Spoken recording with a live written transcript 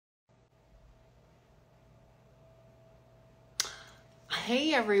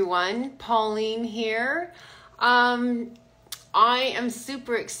Hey everyone, Pauline here. I am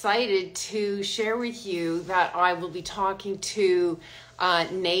super excited to share with you that I will be talking to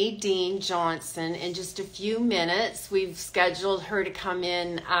Nadine Johnson in just a few minutes. We've scheduled her to come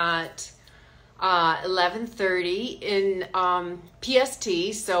in at 11:30 in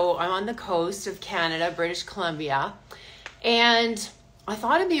PST, so I'm on the coast of Canada, British Columbia, and I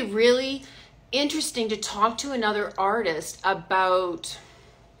thought it'd be really interesting to talk to another artist about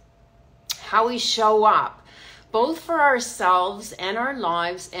how we show up, both for ourselves and our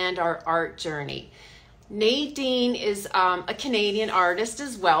lives and our art journey. Nadine is a Canadian artist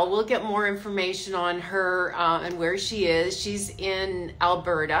as well. We'll get more information on her and where she is. She's in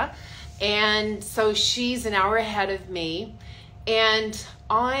Alberta, and so she's an hour ahead of me. And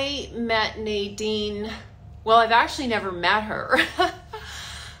I met Nadine, well, I've actually never met her.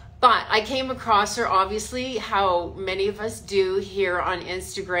 But I came across her, obviously, how many of us do here on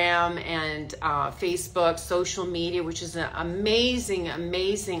Instagram and Facebook, social media, which is an amazing,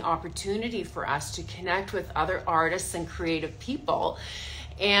 amazing opportunity for us to connect with other artists and creative people.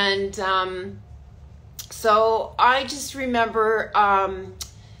 And so I just remember, how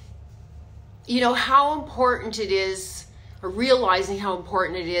important it is, or realizing how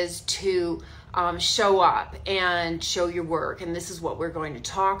important it is to show up and show your work, and this is what we're going to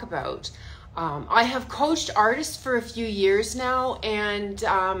talk about. I have coached artists for a few years now, and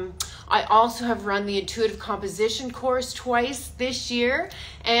I also have run the intuitive composition course twice this year,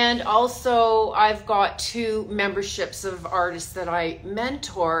 and also I've got 2 memberships of artists that I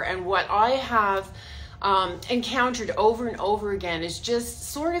mentor. And what I have encountered over and over again is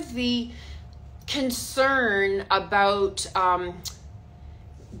just sort of the concern about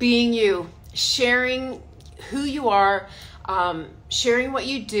being you, sharing who you are, sharing what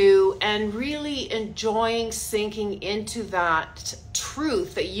you do, and really enjoying sinking into that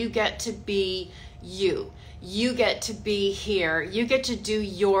truth that you get to be you. You get to be here. You get to do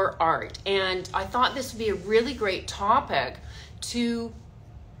your art. And I thought this would be a really great topic to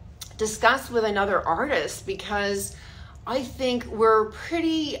discuss with another artist, because I think we're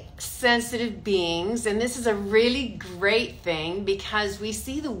pretty sensitive beings, and this is a really great thing because we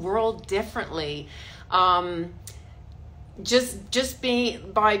see the world differently. Just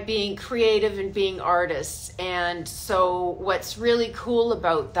by being creative and being artists. And so what's really cool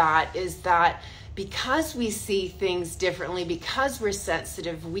about that is that because we see things differently, because we're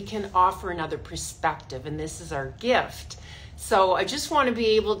sensitive, we can offer another perspective, and this is our gift. So I just want to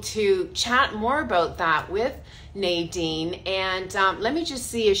be able to chat more about that with Nadine, and let me just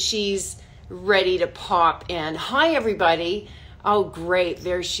see if she's ready to pop in. Hi everybody. Oh great,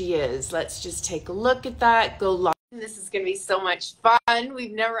 there she is. Let's just take a look at that. Go live. This is going to be so much fun.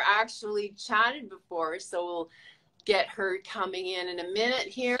 We've never actually chatted before, so we'll get her coming in a minute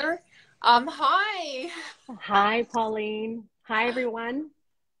here. Hi. Hi Pauline. Hi everyone.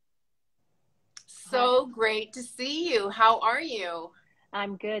 So great to see you. How are you?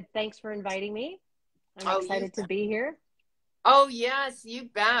 I'm good. Thanks for inviting me. I'm excited to be here. Oh, yes, you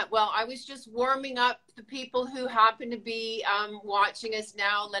bet. Well, I was just warming up the people who happen to be watching us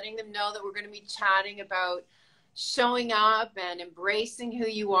now, letting them know that we're going to be chatting about showing up and embracing who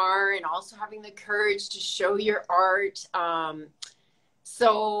you are, and also having the courage to show your art.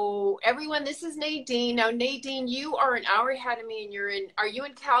 So everyone, this is Nadine. Now, Nadine, you are an hour ahead of me, and are you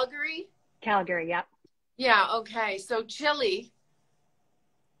in Calgary? Calgary, yep. Yeah, okay. So chilly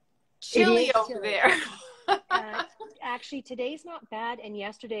over there. Actually, today's not bad, and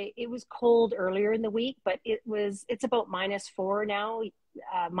yesterday it was cold earlier in the week, but it's about -4 now,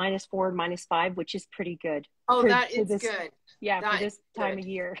 -4, -5, which is pretty good. Oh, that is good. Yeah, for this time of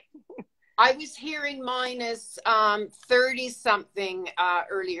year. I was hearing minus 30 something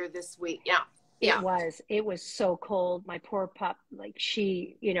earlier this week. Yeah. It was so cold. My poor pup, like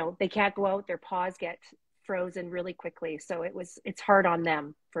they can't go out, their paws get frozen really quickly. So it's hard on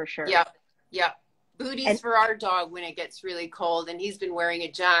them for sure. Yeah. Booties for our dog when it gets really cold, and he's been wearing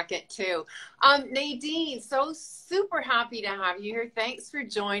a jacket too. Nadine, so super happy to have you here. Thanks for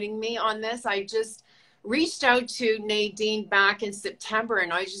joining me on this. I just reached out to Nadine back in September,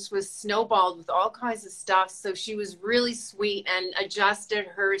 and I just was snowballed with all kinds of stuff. So she was really sweet and adjusted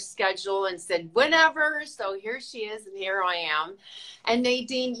her schedule and said, whenever. So here she is, and here I am. And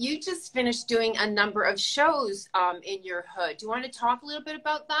Nadine, you just finished doing a number of shows in your hood. Do you want to talk a little bit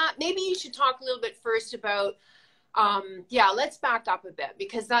about that? Maybe you should talk a little bit first about, let's back up a bit,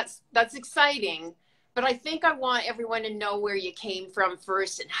 because that's exciting. But I think I want everyone to know where you came from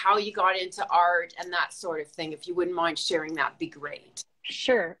first, and how you got into art and that sort of thing. If you wouldn't mind sharing, that'd be great.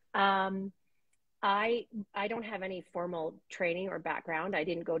 Sure. I don't have any formal training or background. I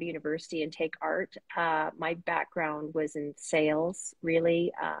didn't go to university and take art. My background was in sales,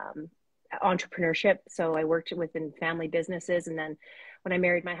 really, entrepreneurship. So I worked within family businesses, and then when I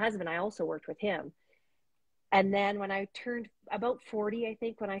married my husband, I also worked with him. And then when I turned about 40, I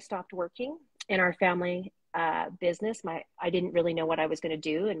think, when I stopped working in our family business, I didn't really know what I was going to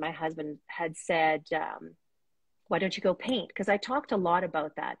do, and my husband had said, "Why don't you go paint?" Because I talked a lot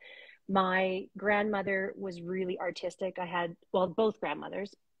about that. My grandmother was really artistic. I had, well, both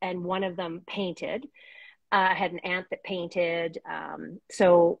grandmothers, and one of them painted. I had an aunt that painted.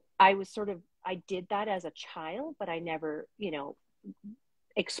 So I was sort of, I did that as a child, but I never,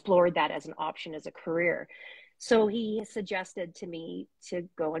 explored that as an option as a career. So he suggested to me to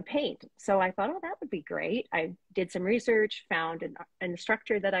go and paint. So I thought, oh, that would be great. I did some research, found an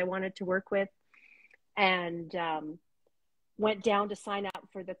instructor that I wanted to work with, and went down to sign up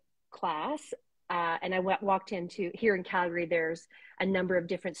for the class. And I walked into, here in Calgary, there's a number of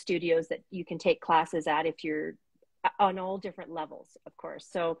different studios that you can take classes at if you're on all different levels, of course.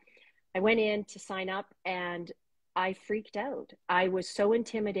 So I went in to sign up, and I freaked out. I was so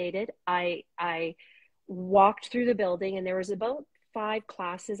intimidated. I walked through the building, and there was about 5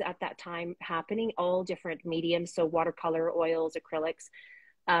 classes at that time happening, all different mediums. So watercolor, oils, acrylics,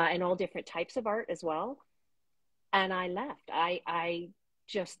 and all different types of art as well. And I left. I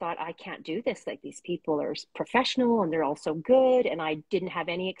just thought, I can't do this. Like, these people are professional and they're all so good. And I didn't have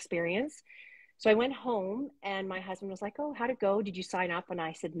any experience. So I went home, and my husband was like, "Oh, how'd it go? Did you sign up?" And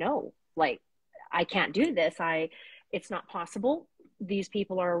I said, "No, like, I can't do this. It's not possible. These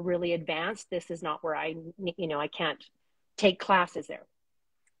people are really advanced. This is not where I can't take classes there."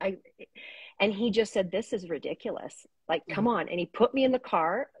 I, and he just said, "This is ridiculous. Like, come on." And he put me in the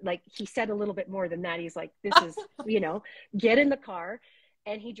car. Like, he said a little bit more than that. He's like, "This is, get in the car."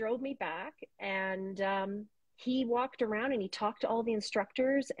 And he drove me back, and he walked around and he talked to all the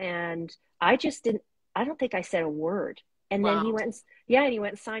instructors, and I just didn't, I don't think I said a word. And then Wow. and he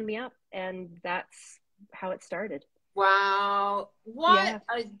went and signed me up, and that's how it started. Wow. What Yeah.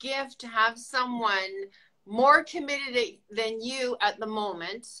 a gift to have someone more committed than you at the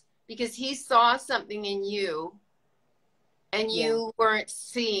moment, because he saw something in you and Yeah. you weren't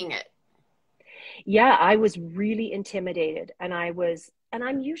seeing it. Yeah. I was really intimidated, and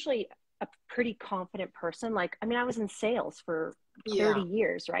I'm usually a pretty confident person. Like, I mean, I was in sales for 30 Yeah.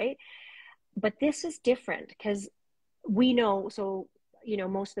 years, right? But this is different because we know, so,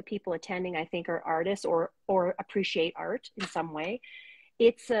 most of the people attending, I think, are artists or appreciate art in some way.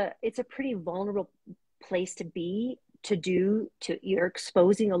 It's a pretty vulnerable place to be, you're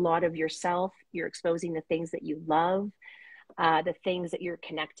exposing a lot of yourself. You're exposing the things that you love, the things that you're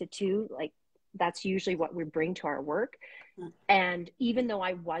connected to. Like, that's usually what we bring to our work. And even though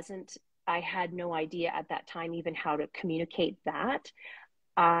I had no idea at that time even how to communicate that.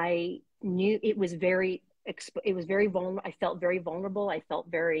 I knew it was very vulnerable. I felt very vulnerable. I felt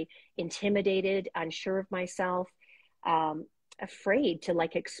very intimidated, unsure of myself, afraid to,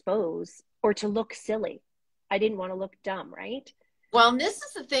 like, expose or to look silly. I didn't want to look dumb, right? Well, and this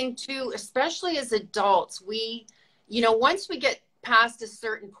is the thing too, especially as adults, once we get past a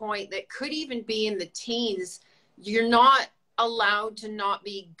certain point that could even be in the teens, you're not allowed to not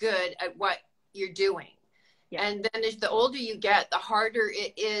be good at what you're doing. Yeah. And then as the older you get, the harder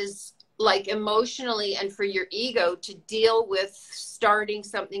it is, like, emotionally and for your ego to deal with starting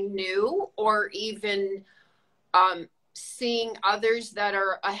something new, or even seeing others that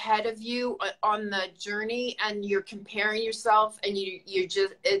are ahead of you on the journey, and you're comparing yourself, and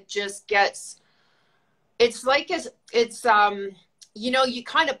it just gets, it's like, you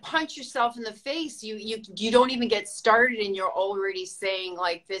kind of punch yourself in the face. You don't even get started, and you're already saying,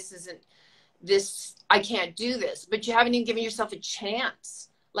 like, I can't do this, but you haven't even given yourself a chance.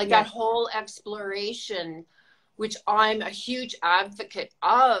 Like, that Yes. whole exploration, which I'm a huge advocate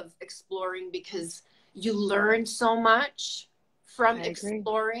of exploring, because you learn so much from I agree.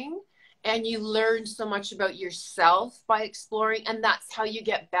 exploring, and you learn so much about yourself by exploring, and that's how you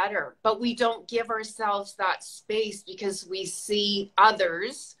get better. But we don't give ourselves that space because we see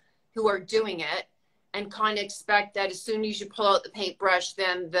others who are doing it, and kind of expect that as soon as you pull out the paintbrush,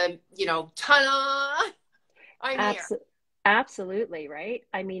 then ta-da, I'm here. Abs- Absolutely, right?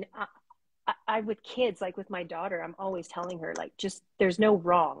 I mean, with kids, like with my daughter, I'm always telling her, like, just, there's no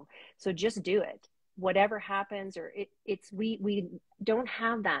wrong. So just do it. Whatever happens, or we don't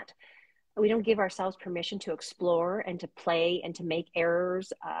have that. We don't give ourselves permission to explore and to play and to make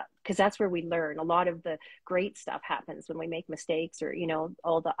errors, because that's where we learn. A lot of the great stuff happens when we make mistakes, or,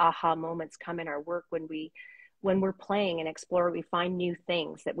 all the aha moments come in our work when we're playing and explore. We find new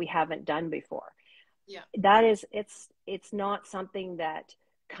things that we haven't done before. Yeah. that is, it's not something that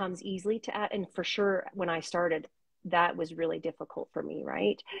comes easily to add. And for sure, when I started, that was really difficult for me,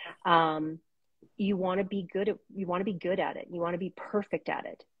 right? Yeah. You want to be good at, you want to be good at it. You want to be perfect at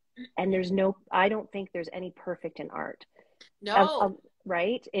it. And there's no, I don't think there's any perfect in art. No.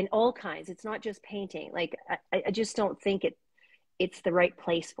 Right? In all kinds. It's not just painting. Like I just don't think it's the right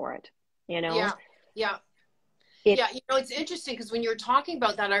place for it. You Yeah. know, Yeah. it, Yeah, it's interesting because when you were talking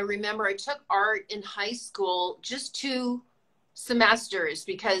about that, I remember I took art in high school just 2 semesters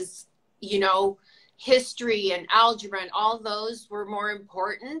because, you know, history and algebra and all those were more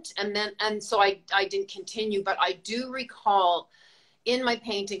important. And so I didn't continue, but I do recall in my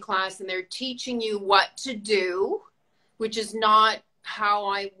painting class, and they're teaching you what to do, which is not how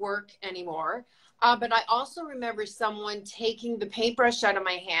I work anymore. But I also remember someone taking the paintbrush out of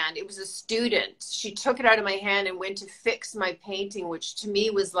my hand. It was a student. She took it out of my hand and went to fix my painting, which to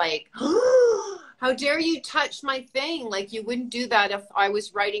me was like, how dare you touch my thing? Like, you wouldn't do that if I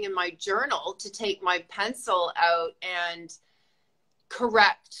was writing in my journal, to take my pencil out and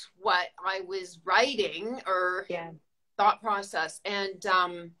correct what I was writing or yeah. thought process. And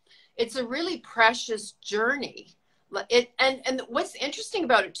it's a really precious journey. And what's interesting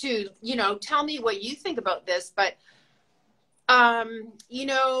about it too, tell me what you think about this, but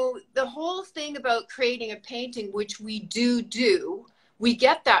the whole thing about creating a painting, which we do, we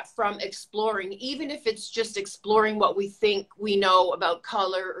get that from exploring, even if it's just exploring what we think we know about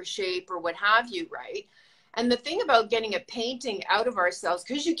color or shape or what have you, right? And the thing about getting a painting out of ourselves,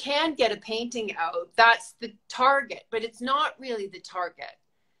 because you can get a painting out, that's the target, but it's not really the target.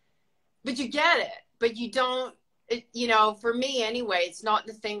 But you get it, but you don't, for me anyway, it's not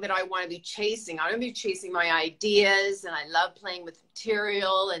the thing that I want to be chasing. I want to be chasing my ideas, and I love playing with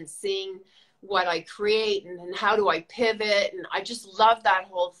material and seeing what I create and how do I pivot. And I just love that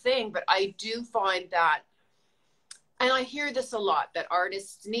whole thing. But I do find that, and I hear this a lot, that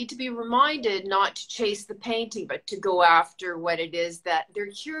artists need to be reminded not to chase the painting, but to go after what it is that they're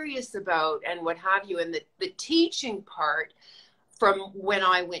curious about and what have you. And the teaching part, from when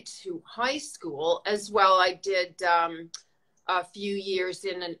I went to high school as well, I did a few years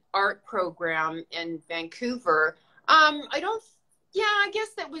in an art program in Vancouver. I don't, yeah, I guess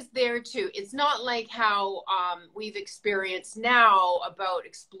that was there too. It's not like how we've experienced now about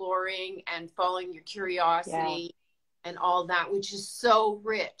exploring and following your Yeah. curiosity and all that, which is so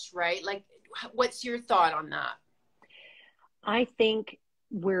rich, right? Like, what's your thought on that? I think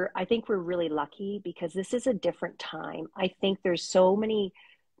I think we're really lucky because this is a different time. I think there's so many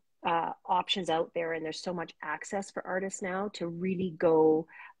options out there, and there's so much access for artists now to really go,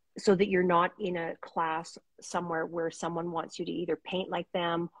 so that you're not in a class somewhere where someone wants you to either paint like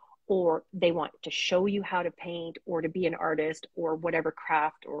them, or they want to show you how to paint, or to be an artist, or whatever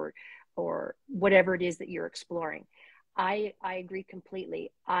craft, or whatever it is that you're exploring. I agree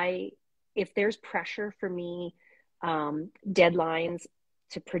completely. I If there's pressure for me, deadlines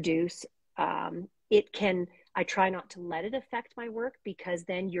to produce, it can, I try not to let it affect my work, because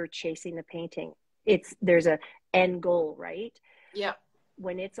then you're chasing the painting. There's a end goal, right? Yeah.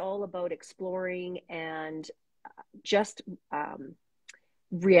 When it's all about exploring and just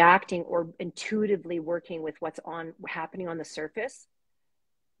reacting or intuitively working with what's on happening on the surface,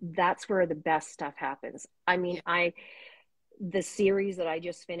 that's where the best stuff happens. I mean, Yeah. The series that I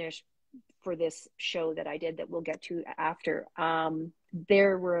just finished for this show that I did, that we'll get to after,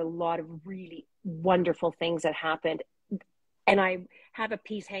 there were a lot of really wonderful things that happened. And I have a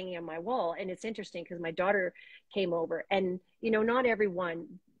piece hanging on my wall, and it's interesting because my daughter came over, and not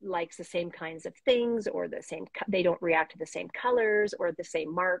everyone likes the same kinds of things, or they don't react to the same colors or the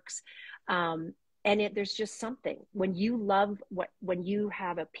same marks. There's just something when you when you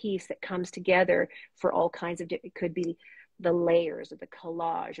have a piece that comes together for all kinds of, it could be the layers or the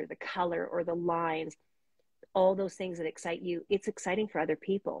collage or the color or the lines, all those things that excite you, it's exciting for other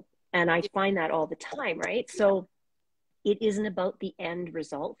people. And I find that all the time, right? So it isn't about the end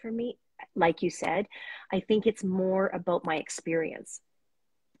result for me. Like you said, I think it's more about my experience.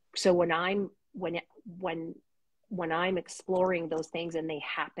 So when I'm exploring those things and they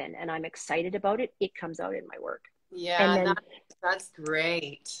happen and I'm excited about it, it comes out in my work. And Yeah, then, that's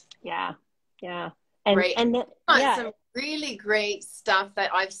great. yeah, yeah. Great. And then, Got yeah, some really great stuff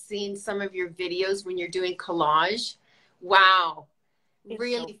that I've seen some of your videos when you're doing collage. Wow. it's so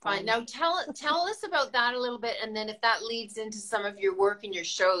Really fun. fun Now tell us about that a little bit, and then if that leads into some of your work and your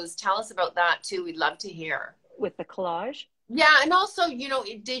shows, tell us about that too. We'd love to hear. with the collage. Yeah, and also,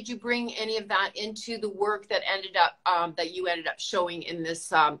 did you bring any of that into the work that you ended up showing in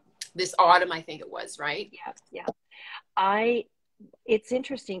this autumn, I think it was, right? Yeah, yeah. I It's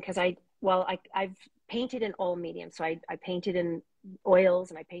interesting because well, I've painted in all mediums. So I painted in oils,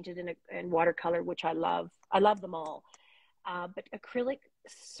 and I painted in watercolor, which I love. I love them all. But acrylic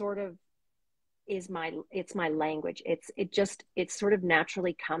sort of is it's my language. It sort of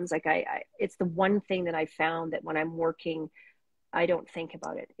naturally comes. Like it's the one thing that I found that when I'm working, I don't think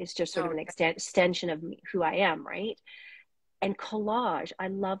about it. It's just sort of an extension of me, who I am, right? And collage, I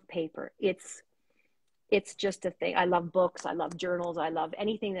love paper. It's just a thing. I love books. I love journals. I love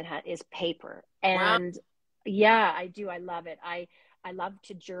anything that is paper. Wow. And yeah, I do. I love it. I love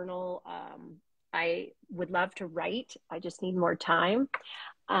to journal. I would love to write. I just need more time.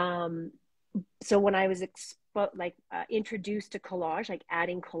 So when I was introduced to collage, like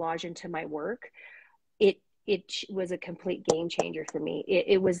adding collage into my work, it was a complete game changer for me.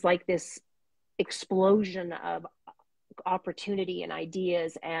 It was like this explosion of opportunity and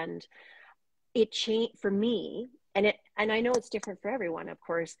ideas, and it changed for me. And I know it's different for everyone, of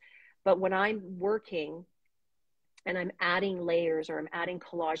course, but when I'm working and I'm adding layers or I'm adding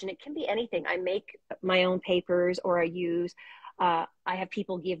collage, and it can be anything. I make my own papers, or I have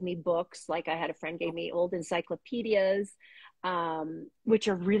people give me books. Like I had a friend gave me old encyclopedias, which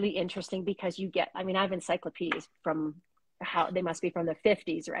are really interesting because I have encyclopedias from they must be from the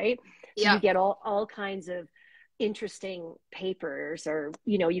 50s, right? So Yeah. you get all kinds of interesting papers, or,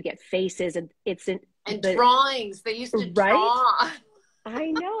 you get faces, and drawings. They used to right. draw.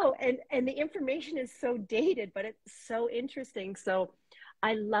 I know. And the information is so dated, but it's so interesting. So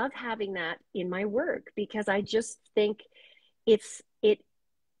I love having that in my work because I just think it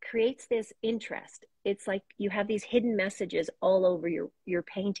creates this interest. It's like you have these hidden messages all over your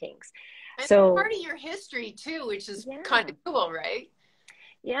paintings. And So part of your history too, which is kind yeah. of cool, right?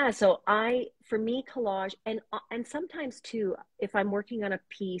 Yeah. So for me, collage, and sometimes too, if I'm working on a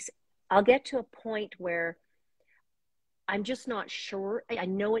piece, I'll get to a point where I'm just not sure. I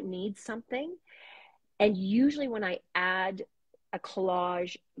know it needs something. And usually when I add a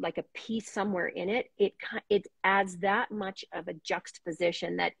collage, like a piece somewhere in it, it adds that much of a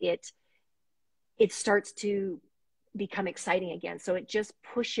juxtaposition that it starts to become exciting again. So it just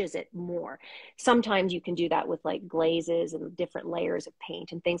pushes it more. Sometimes you can do that with like glazes and different layers of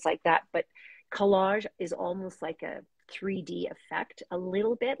paint and things like that. But collage is almost like a 3D effect a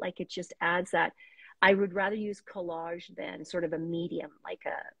little bit. Like it just adds that. I would rather use collage than sort of a medium,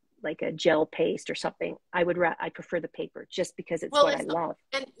 like a gel paste or something. I prefer the paper just because it's Well, what I love.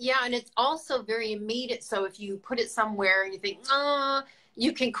 and it's also very immediate. So if you put it somewhere and you think,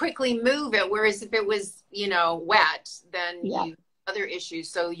 you can quickly move it. Whereas if it was, wet, then Yeah. you other issues.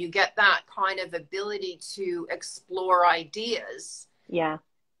 So you get that kind of ability to explore ideas, Yeah.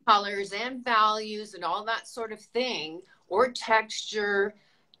 colors and values and all that sort of thing, or texture,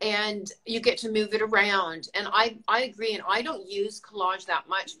 and you get to move it around. And I agree, and I don't use collage that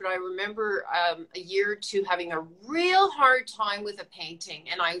much, but I remember a year or two having a real hard time with a painting,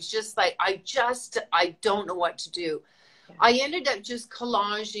 and I was just like, I don't know what to do. Yeah. I ended up just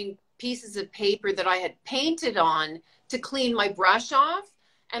collaging pieces of paper that I had painted on to clean my brush off.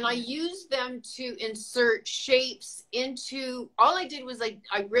 And I used them to insert shapes into, all I did was I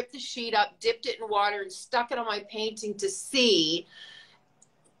ripped the sheet up, dipped it in water, and stuck it on my painting to see,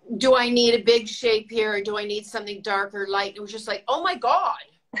 do I need a big shape here, or do I need something darker, light? It was just like, oh my God,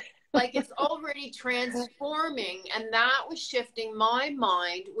 like it's already transforming. And that was shifting my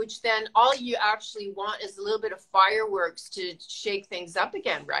mind, which then all you actually want is a little bit of fireworks to shake things up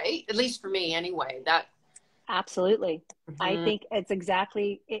again, right? At least for me anyway. Absolutely. I think it's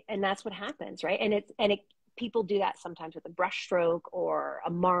exactly it, and that's what happens, right? And people do that sometimes with a brush stroke or a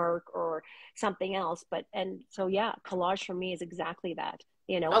mark or something else. So yeah, collage for me is exactly that,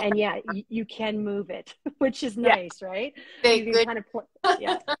 Okay. and yeah, you can move it, which is Yeah. nice, right? You Thank can good. kind of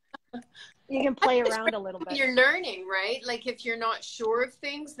yeah, you can play around a little bit. You're learning, right? Like if you're not sure of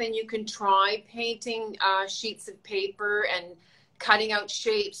things, then you can try painting sheets of paper and cutting out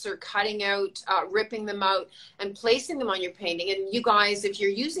shapes, or ripping them out and placing them on your painting. And you guys, if you're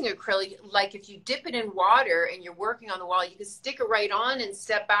using acrylic, like if you dip it in water and you're working on the wall, you can stick it right on and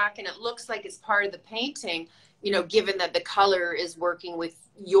step back, and it looks like it's part of the painting, given that the color is working with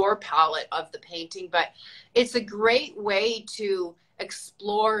your palette of the painting. But it's a great way to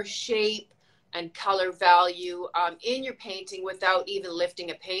explore shape and color value in your painting without even lifting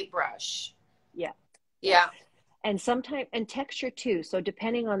a paintbrush. Yeah. Yeah. And sometimes, and texture too. So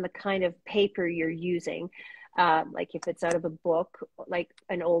depending on the kind of paper you're using, like if it's out of a book, like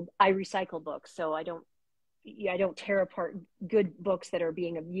I recycle books, so I don't tear apart good books that are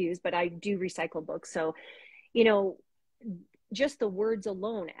being used, but I do recycle books. So, just the words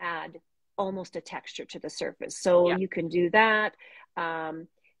alone add almost a texture to the surface. So Yeah. you can do that.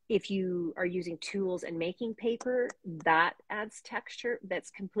 if you are using tools and making paper, that adds texture that's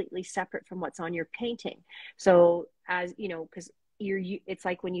completely separate from what's on your painting. So as you know, because it's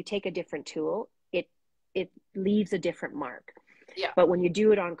like when you take a different tool, it leaves a different mark. Yeah. But when you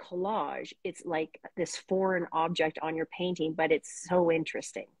do it on collage, it's like this foreign object on your painting, but it's so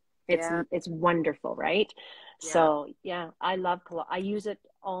interesting. Yeah. It's wonderful, right? Yeah. So yeah, I love collage. I use it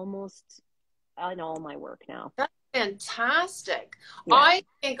almost in all my work now. That's fantastic. Yeah. I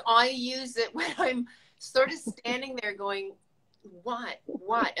think I use it when I'm sort of standing there going, what?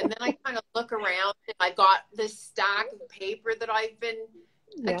 And then I kind of look around and I got this stack of paper that I've been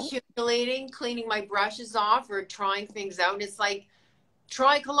Yeah. accumulating, cleaning my brushes off or trying things out. And it's like,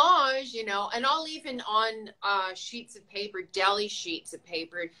 try collage, you know, and I'll even on sheets of paper, deli sheets of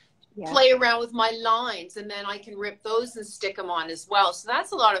paper, Yeah. play around with my lines, and then I can rip those and stick them on as well. So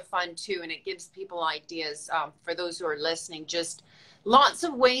that's a lot of fun too, and it gives people ideas for those who are listening. Just lots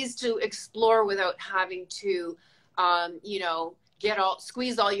of ways to explore without having to, you know,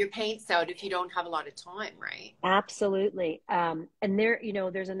 squeeze all your paints out if you don't have a lot of time, right? Absolutely. And there, you know,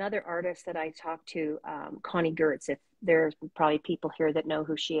 there's another artist that I talked to, Connie Gertz. If there's probably people here that know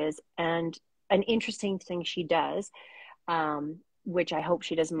who she is, and an interesting thing she does, which I hope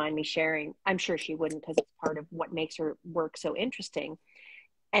she doesn't mind me sharing. I'm sure she wouldn't, because it's part of what makes her work so interesting,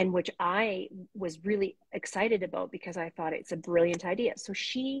 and which I was really excited about because I thought it's a brilliant idea. So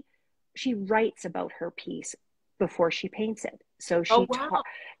she writes about her piece before she paints it. So Oh, wow.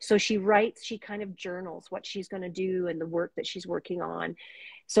 so she writes, she kind of journals what she's going to do and the work that she's working on.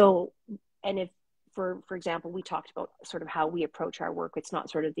 So, and if for example, we talked about sort of how we approach our work. It's not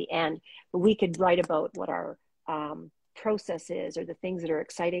sort of the end, but we could write about what our process is, or the things that are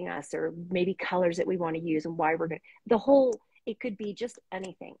exciting us, or maybe colors that we want to use and why we're going to, the whole, it could be just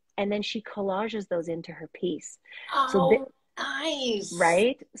anything. And then she collages those into her piece. So Oh, nice.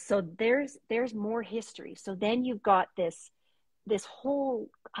 right. So there's more history. So then you've got this whole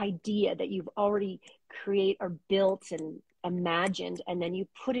idea that you've already create or built and imagined, and then you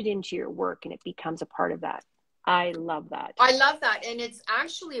put it into your work and it becomes a part of that. I love that. I love that. And it's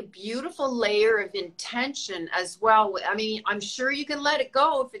actually a beautiful layer of intention as well. I mean, I'm sure you can let it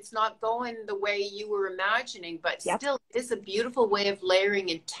go if it's not going the way you were imagining, but Yep. still, it is a beautiful way of layering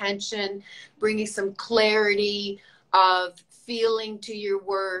intention, bringing some clarity of feeling to your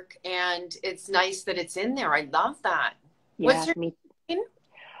work. And it's nice that it's in there. I love that. What's Yeah, your me. name?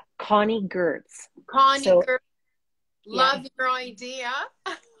 Connie Gertz. Connie So Girl. yeah, Love your idea.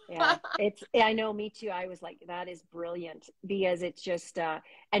 yeah, I know, me too. I was like, that is brilliant, because it's just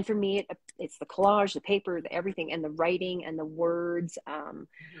and for me it's the collage, the paper, the everything, and the writing and the words.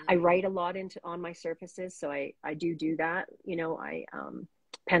 I write a lot into on my surfaces, so I do that. You know, I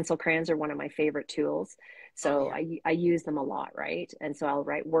pencil crayons are one of my favorite tools, Oh, so yeah. I use them a lot, right? And so I'll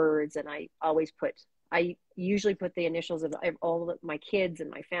write words, and I usually put the initials of all of my kids and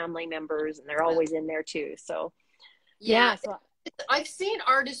my family members, and they're always in there too. So Yeah. yeah, so I've seen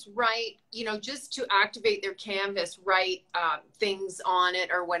artists write, you know, just to activate their canvas, write things on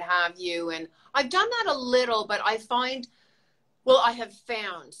it or what have you. And I've done that a little, but I find, well, I have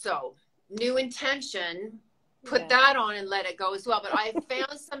found, so new intention, put yeah, that on and let it go as well. But I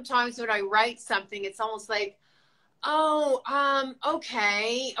found sometimes when I write something, it's almost like, oh,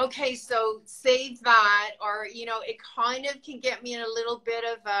 okay, so save that. Or, you know, it kind of can get me in a little bit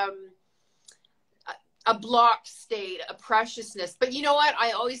of, a blocked state, a preciousness. But you know what? I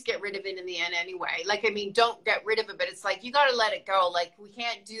always get rid of it in the end anyway. Like, I mean, don't get rid of it, but it's like, you got to let it go. Like, we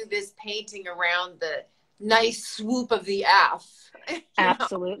can't do this painting around the nice swoop of the F. You know?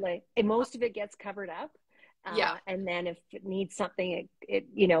 absolutely. And most of it gets covered up. Yeah. And then if it needs something, it,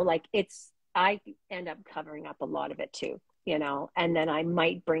 you know, like I end up covering up a lot of it too, you know, and then I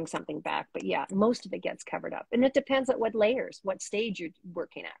might bring something back, but yeah, most of it gets covered up, and it depends on what layers, what stage you're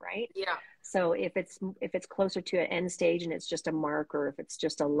working at, right? Yeah. So if it's closer to an end stage and it's just a mark, or if it's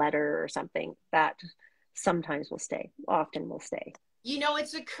just a letter or something, that sometimes will stay, often will stay. You know,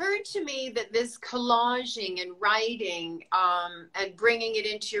 it's occurred to me that this collaging and writing and bringing it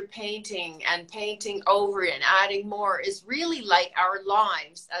into your painting and painting over it and adding more is really like our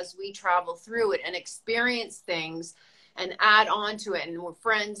lives as we travel through it and experience things and add on to it. And we're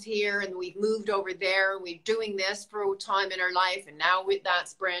friends here, and we've moved over there, and we're doing this for a time in our life, and now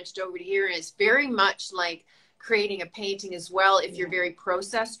that's branched over to here. And it's very much like creating a painting as well if you're Yeah. very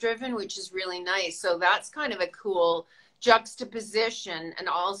process driven, which is really nice. So that's kind of a cool juxtaposition. And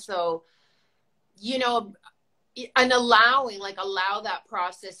also, you know, and allow that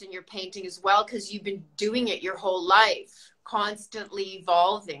process in your painting as well, because you've been doing it your whole life, constantly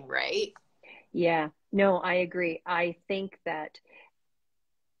evolving, right? Yeah, no, I agree. I think that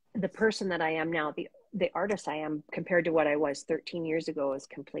the person that I am now, the artist I am compared to what I was 13 years ago is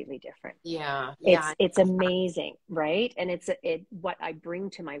completely different. Yeah, yeah. It's amazing, right? And what I bring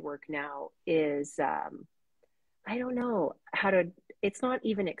to my work now is I don't know how to, it's not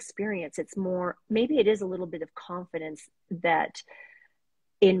even experience. It's more, maybe it is a little bit of confidence that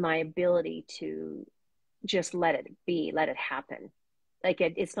in my ability to just let it be, let it happen. Like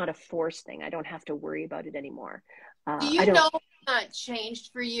it's not a forced thing. I don't have to worry about it anymore. Do I you don't, know when that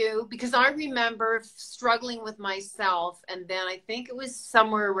changed for you? Because I remember struggling with myself, and then I think it was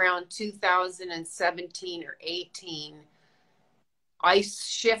somewhere around 2017 or 18, I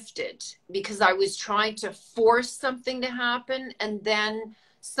shifted because I was trying to force something to happen, and then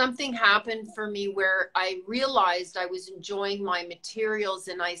something happened for me where I realized I was enjoying my materials,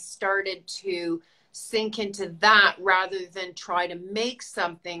 and I started to sink into that rather than try to make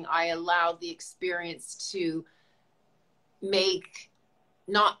something. I allowed the experience to make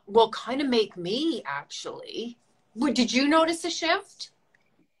not well kind of make me actually. Did you notice a shift?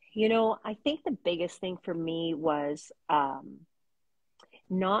 I think the biggest thing for me was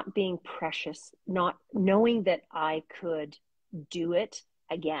not being precious, not knowing that I could do it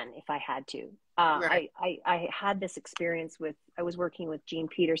again if I had to. Right. I had this experience I was working with Jean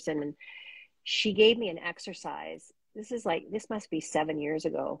Peterson, and she gave me an exercise. This must be 7 years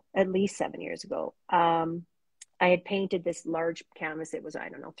ago, at least 7 years ago. I had painted this large canvas. It was, I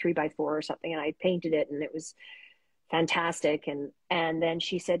don't know, 3x4 or something. And I painted it and it was fantastic. And then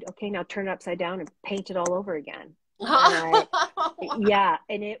she said, okay, now turn it upside down and paint it all over again. And yeah.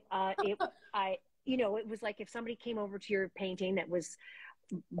 And it was like if somebody came over to your painting that was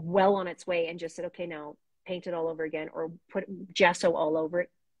well on its way and just said, okay, now paint it all over again, or put gesso all over it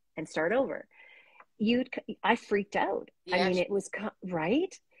and start over. I freaked out. I Yes. mean, it was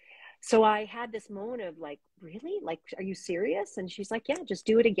right. So I had this moment of like, really? Like, are you serious? And she's like, yeah, just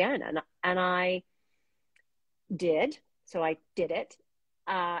do it again. And I did. So I did it.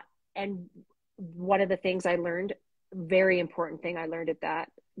 And one of the things I learned, very important thing I learned at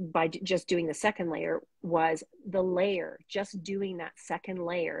that by just doing the second layer, was the layer, just doing that second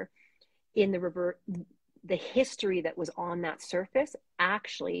layer in the history that was on that surface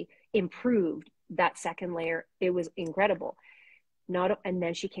actually improved that second layer. It was incredible. And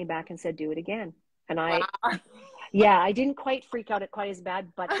then she came back and said, do it again. And Wow. yeah, I didn't quite freak out quite as bad,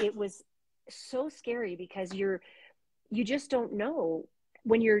 but it was so scary because you just don't know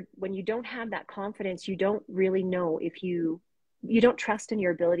when you don't have that confidence. You don't really know if you don't trust in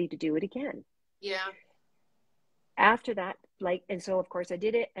your ability to do it again. Yeah. After that, and so of course I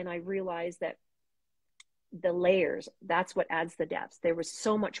did it, and I realized that the layers, that's what adds the depth. There was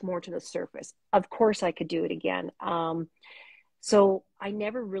so much more to the surface. Of course I could do it again. So I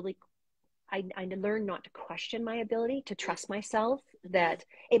never really, I learned not to question my ability, to trust myself, that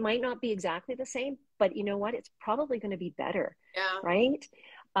it might not be exactly the same, but you know what? It's probably going to be better. Yeah. Right.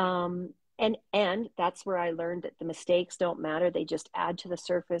 And that's where I learned that the mistakes don't matter. They just add to the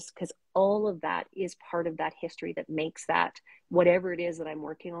surface, because all of that is part of that history that makes that, whatever it is that I'm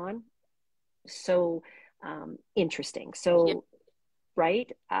working on, so interesting. So, Yeah.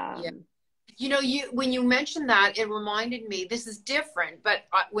 right. Yeah. When you mentioned that, it reminded me, this is different, but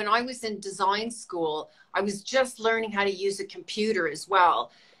when I was in design school, I was just learning how to use a computer as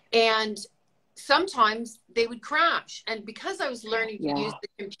well. And sometimes they would crash. And because I was learning to use the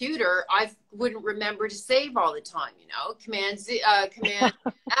computer, I wouldn't remember to save all the time, Command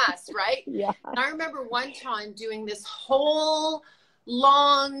S, right? Yeah. And I remember one time doing this whole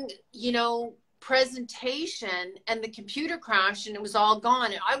long, presentation, and the computer crashed and it was all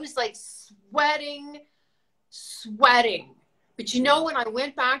gone. And I was like sweating. But when I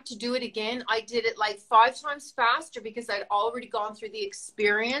went back to do it again, I did it like 5 times faster because I'd already gone through the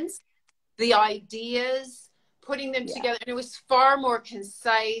experience, the ideas, putting them together. And it was far more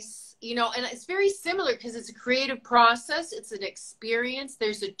concise, and it's very similar because it's a creative process. It's an experience.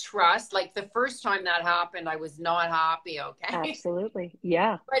 There's a trust. Like the first time that happened, I was not happy. Okay. Absolutely.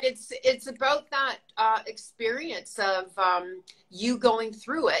 Yeah. But it's about that experience of you going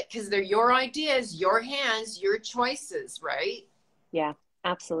through it, because they're your ideas, your hands, your choices, right? Yeah,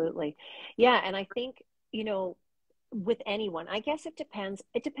 absolutely. Yeah. And I think, with anyone, I guess it depends.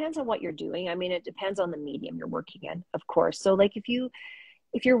 It depends on what you're doing. I mean, it depends on the medium you're working in, of course. So like if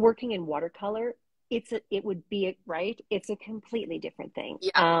you're working in watercolor, it would be right. It's a completely different thing.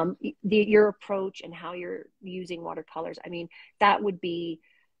 Yeah. Your approach and how you're using watercolors, I mean, that would be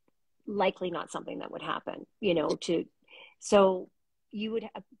likely not something that would happen, so you would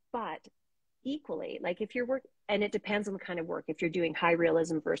have, but equally. Like if you're work, and it depends on the kind of work, if you're doing high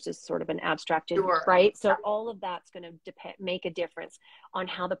realism versus sort of an abstracted, Sure. right? So all of that's going to depend, make a difference on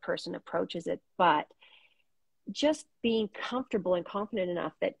how the person approaches it. But just being comfortable and confident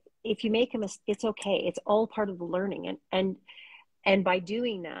enough that if you make a mistake, it's okay. It's all part of the learning. And by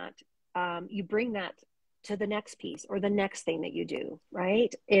doing that, you bring that to the next piece or the next thing that you do,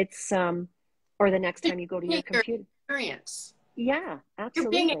 right? It's, or the next time you go to your Your computer. experience. Yeah, You're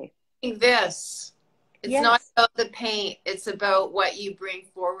being absolutely. this. It's not Yes. about the paint. It's about what you bring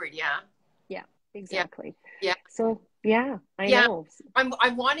forward. Yeah. Yeah, Yeah. exactly. Yeah. So yeah, I Yeah. know. I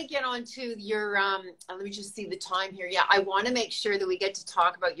want to get on to your, let me just see the time here. Yeah. I want to make sure that we get to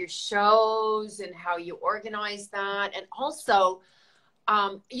talk about your shows and how you organize that. And also,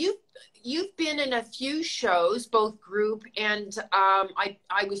 you've been in a few shows, both group and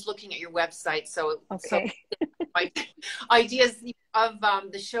I was looking at your website, so Okay. ideas of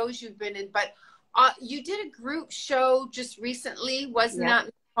the shows you've been in. But you did a group show just recently, wasn't Yep. that in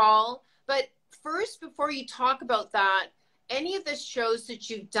the fall? But first, before you talk about that, any of the shows that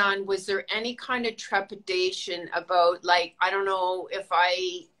you've done, was there any kind of trepidation about, like, I don't know if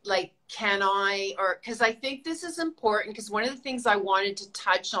I, like, can I, or because I think this is important, because one of the things I wanted to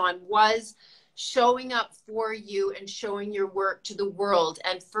touch on was showing up for you and showing your work to the world,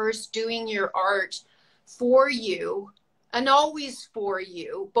 and first doing your art for you and always for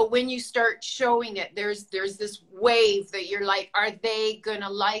you, but when you start showing it, there's this wave that you're like, are they gonna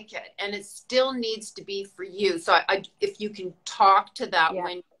like it? And it still needs to be for you. So if you can talk to that Yeah,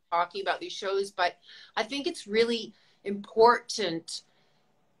 when you're talking about these shows. But I think it's really important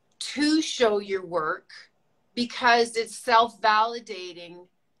to show your work, because it's self-validating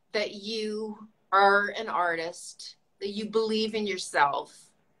that you are an artist, that you believe in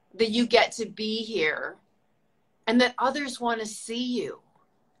yourself, that you get to be here, and that others want to see you.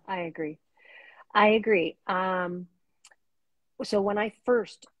 I agree. I agree. So when I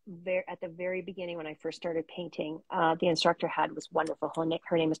first, there at the very beginning, when I first started painting, the instructor had was wonderful.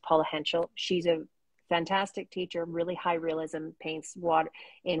 Her name is Paula Henschel. She's a fantastic teacher, really high realism, paints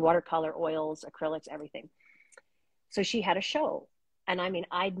in watercolor, oils, acrylics, everything. So she had a show, and I mean,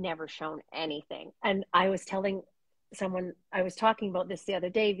 I'd never shown anything. And I was telling someone, I was talking about this the other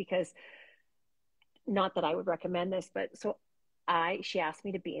day, because not that I would recommend this, but so she asked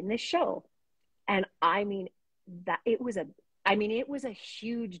me to be in this show. And I mean, it was a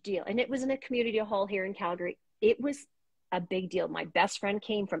huge deal. And it was in a community hall here in Calgary. It was a big deal. My best friend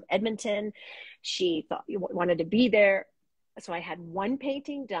came from Edmonton. She thought you wanted to be there. So I had one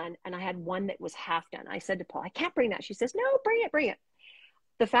painting done, and I had one that was half done. I said to Paul, I can't bring that. She says, no, bring it, bring it.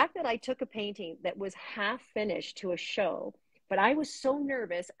 The fact that I took a painting that was half finished to a show, but I was so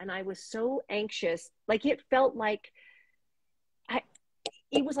nervous and I was so anxious. Like it felt like I,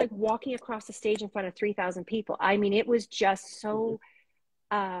 it was like walking across the stage in front of 3,000 people. I mean, it was just so,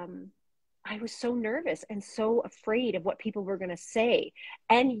 I was so nervous and so afraid of what people were going to say.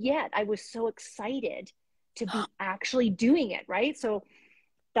 And yet I was so excited to be actually doing it. Right. So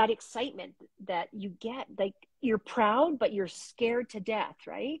that excitement that you get, like you're proud, but you're scared to death,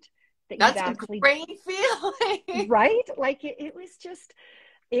 right? That you've That's a actually, great feeling. right? Like it was just,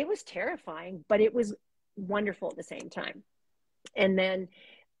 it was terrifying, but it was wonderful at the same time. And then,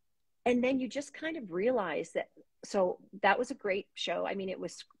 and then you just kind of realize that, so that was a great show. I mean, it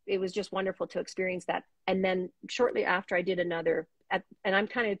was just wonderful to experience that. And then shortly after I did another, and I'm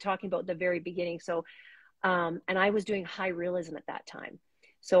kind of talking about the very beginning. So, and I was doing high realism at that time.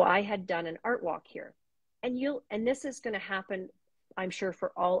 So I had done an art walk here, and this is going to happen, I'm sure,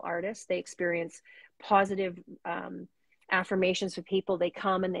 for all artists. They experience positive affirmations from people. They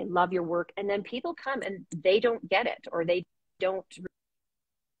come and they love your work, and then people come and they don't get it, or they don't.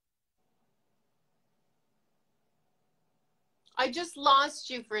 I just lost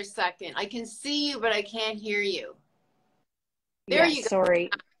you for a second. I can see you, but I can't hear you. There Yes, you go.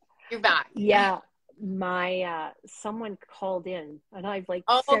 sorry. You're back. Yeah, my someone called in, and I've like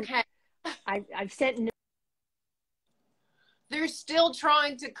Oh, sent, okay. I've sent. They're still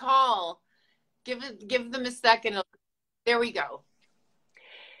trying to call. Give them a second. There we go.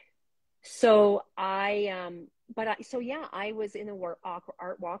 So so yeah, I was in a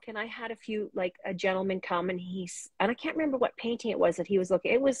art walk, and I had a few, like a gentleman come, and and I can't remember what painting it was that he was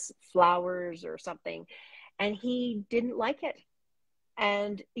looking. It was flowers or something, and he didn't like it.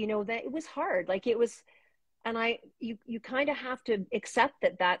 And you know that it was hard. Like it was, and you kind of have to accept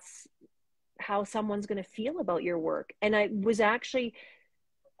that that's how someone's going to feel about your work. And I was actually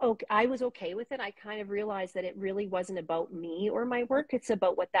okay, I was okay with it. I kind of realized that it really wasn't about me or my work. It's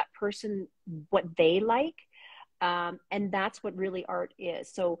about what that person, what they like. And that's what really art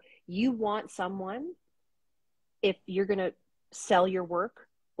is. So You want someone, if you're going to sell your work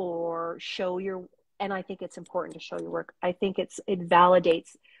or show your, and I think it's important to show your work. I think it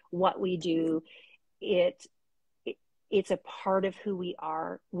validates what we do. It, it's a part of who we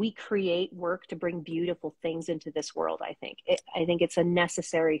are. We create work to bring beautiful things into this world. I think it's a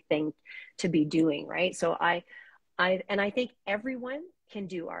necessary thing to be doing, right? So I think everyone can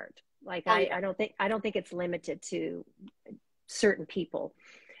do art. Like, Oh, yeah. I don't think it's limited to certain people.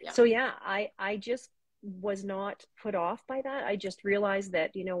 Yeah. So yeah, I just was not put off by that. I just realized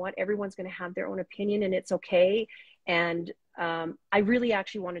that, you know what, everyone's going to have their own opinion, and it's okay. And I really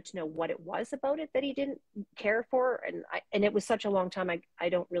actually wanted to know what it was about it that he didn't care for. And it was such a long time. I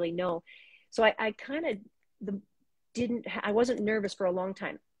don't really know. So I kind of I wasn't nervous for a long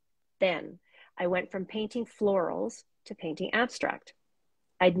time. Then I went from painting florals to painting abstract.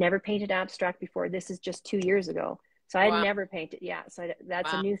 I'd never painted abstract before. This is just 2 years ago. So I had Wow. never painted. Yeah. So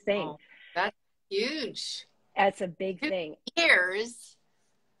that's a Wow. new thing. That's huge. That's a big 2 thing. years.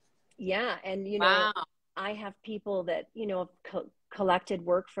 Yeah. And, you know, Wow. I have people that, you know, have collected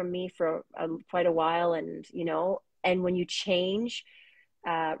work from me for quite a while. And, you know, and when you change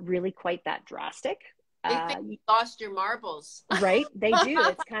really quite that drastic, They think you lost your marbles. right? They do.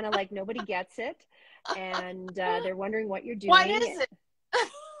 It's kind of like nobody gets it. And they're wondering what you're doing. What is it?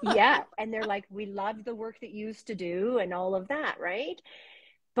 Yeah. And they're like, we love the work that you used to do and all of that, right?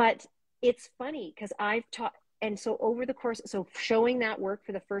 But it's funny because I've taught, and so over the course, so showing that work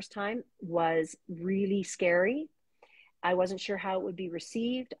for the first time was really scary. I wasn't sure how it would be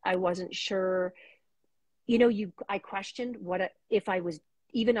received. I wasn't sure, you know, I questioned if I was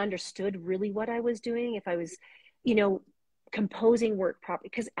even understood really what I was doing, if I was, you know, composing work properly,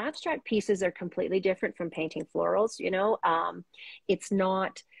 because abstract pieces are completely different from painting florals, you know. It's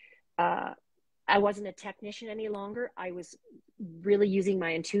not, I wasn't a technician any longer. I was really using my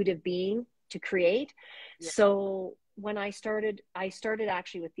intuitive being to create. Yeah. So when I started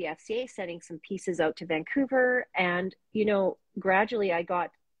actually with the FCA, sending some pieces out to Vancouver, and, you know, gradually I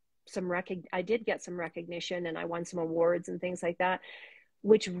got I did get some recognition, and I won some awards and things like that,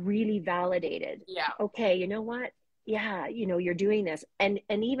 which really validated, Yeah. okay, you know what? Yeah, you know, you're doing this. And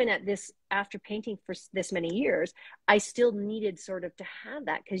even at this, after painting for this many years, I still needed sort of to have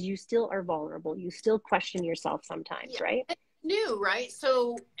that, because you still are vulnerable. You still question yourself sometimes, Yeah. right? New, right?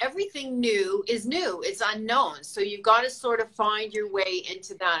 So everything new is new. It's unknown. So you've got to sort of find your way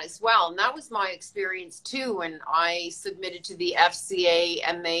into that as well. And that was my experience too when I submitted to the FCA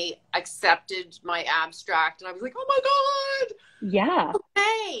and they accepted my abstract. And I was like, oh my God. Yeah.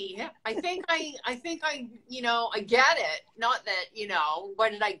 Okay. I think I, you know, I get it. Not that, you know,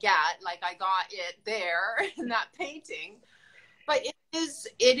 what did I get? Like, I got it there in that painting. But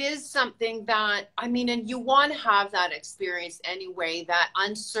it is something that, I mean, and you want to have that experience anyway, that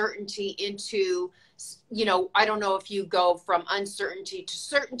uncertainty into, you know, I don't know if you go from uncertainty to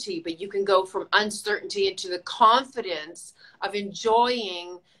certainty, but you can go from uncertainty into the confidence of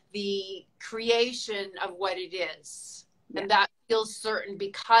enjoying the creation of what it is. Yeah. And that feels certain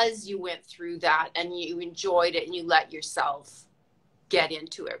because you went through that and you enjoyed it and you let yourself get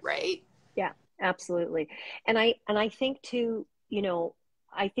into it, right? Yeah, absolutely. And I think too, you know,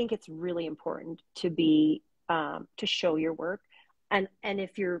 I think it's really important to be to show your work, and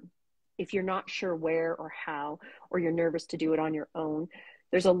if you're not sure where or how, or you're nervous to do it on your own,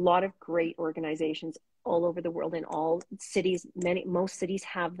 there's a lot of great organizations all over the world, in all cities. Most cities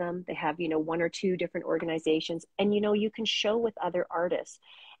have them. They have, you know, 1 or 2 different organizations, and, you know, you can show with other artists,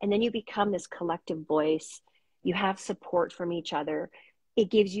 and then you become this collective voice. You have support from each other. It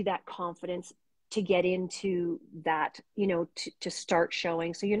gives you that confidence to get into that, you know, to start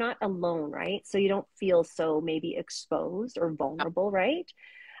showing. So you're not alone, right? So you don't feel so maybe exposed or vulnerable, right?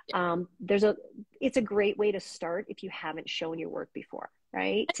 It's a great way to start if you haven't shown your work before,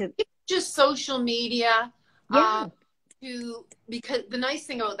 right? Just social media. Yeah. Because the nice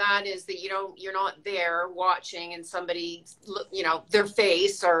thing about that is that you're not there watching and somebody, you know, their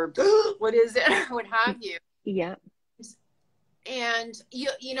face or what is it or what have you. Yeah. And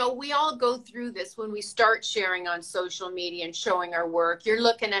you know, we all go through this when we start sharing on social media and showing our work. You're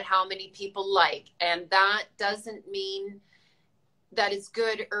looking at how many people like, and that doesn't mean that it's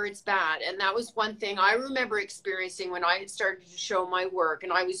good or it's bad. And that was one thing I remember experiencing when I started to show my work,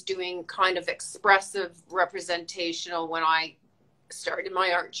 and I was doing kind of expressive representational when I started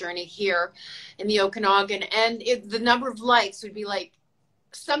my art journey here in the Okanagan. And the number of likes would be like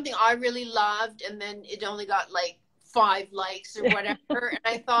something I really loved, and then it only got like 5 likes or whatever. And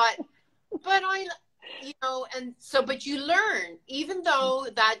I thought, but you know, and so, but you learn, even though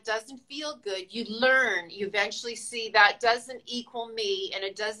that doesn't feel good, you learn. You eventually see that doesn't equal me, and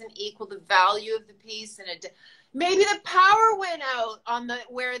it doesn't equal the value of the piece, and maybe the power went out on the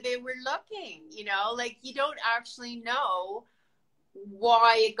where they were looking. You know, like you don't actually know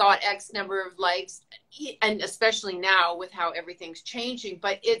why it got X number of likes, and especially now with how everything's changing.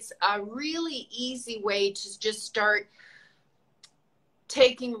 But it's a really easy way to just start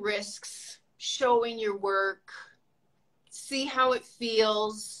taking risks, showing your work, see how it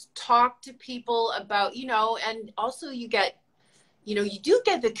feels, talk to people about, you know, and also you get, you know, you do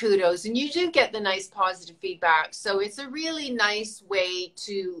get the kudos and you do get the nice positive feedback. So it's a really nice way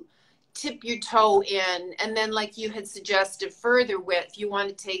to tip your toe in. And then like you had suggested further with, you want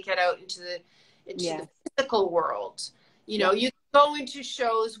to take it out into the Yes. physical world. You know, Yep. you go into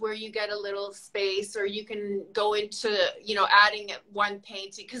shows where you get a little space, or you can go into, you know, adding one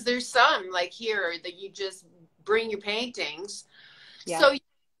painting, because there's some like here that you just bring your paintings. Yeah. So you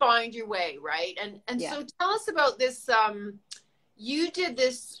find your way, right? And Yeah. so tell us about this. You did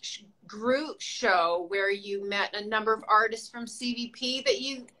this group show where you met a number of artists from CVP that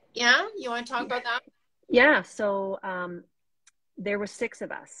you want to talk about that? Yeah. So there were 6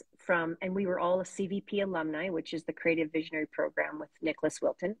 of us and we were all a CVP alumni, which is the Creative Visionary Program with Nicholas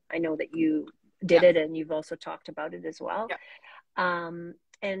Wilton. I know that you did it, and you've also talked about it as well. Yeah.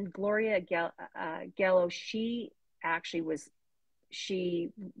 And Gloria Gallo, she was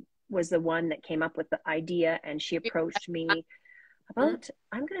the one that came up with the idea, and she approached me about,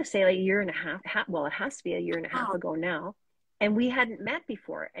 I'm going to say like a year and a half. Well, it has to be a year and a half ago now. And we hadn't met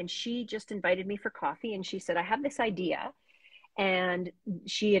before. And she just invited me for coffee, and she said, I have this idea. And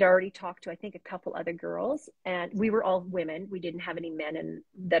she had already talked to, I think, a couple other girls, and we were all women. We didn't have any men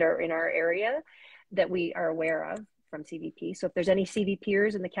that are in our area that we are aware of from CVP. So if there's any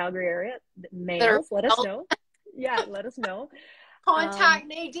CVPers in the Calgary area, males, let us know. Yeah, let us know. Contact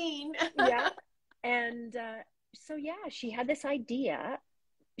Nadine. Yeah. And so, yeah, she had this idea.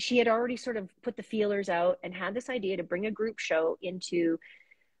 She had already sort of put the feelers out and had this idea to bring a group show into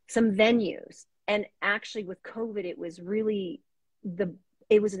some venues. And actually with COVID, it was really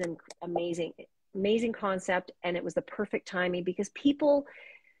it was an amazing concept. And it was the perfect timing, because people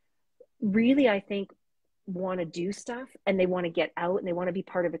really, I think, want to do stuff, and they want to get out, and they want to be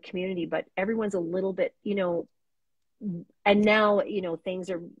part of a community, but everyone's a little bit, you know, and now, you know,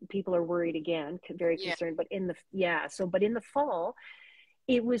 people are worried again, very concerned, but in the fall,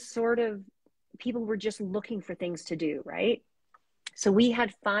 it was sort of, people were just looking for things to do, right? So we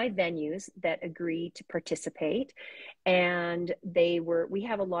had 5 venues that agreed to participate, and we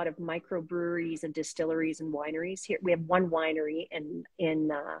have a lot of microbreweries and distilleries and wineries here. We have one winery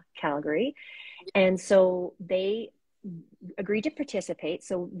in Calgary. And so they agreed to participate.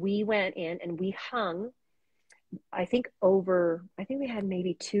 So we went in and we hung, I think we had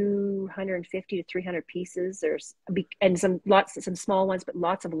maybe 250 to 300 pieces, and some small ones, but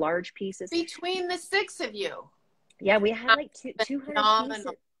lots of large pieces. Between the 6 of you. Yeah, we had like 200 pieces.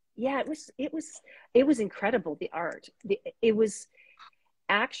 Yeah, it was incredible, the art. It was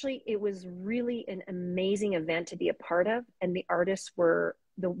really an amazing event to be a part of, and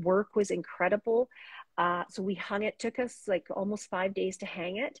the work was incredible. So we hung it. Took us like almost 5 days to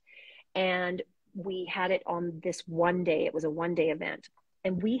hang it, and we had it on this one day. It was a one-day event,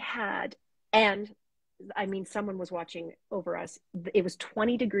 and someone was watching over us. It was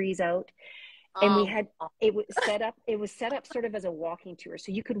 20 degrees out. And it was set up sort of as a walking tour.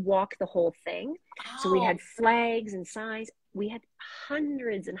 So you could walk the whole thing. So we had flags and signs. We had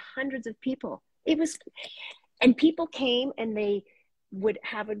hundreds and hundreds of people. And people came, and they would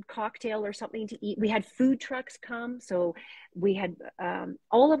have a cocktail or something to eat. We had food trucks come. So we had,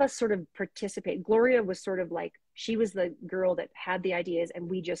 all of us sort of participate. Gloria was sort of like, she was the girl that had the ideas, and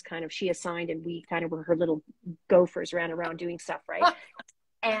we just she assigned, and we kind of were her little gophers, ran around doing stuff, right?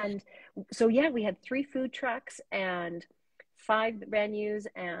 And so, yeah, we had 3 food trucks and 5 venues,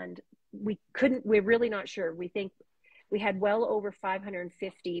 and we're really not sure. We think we had well over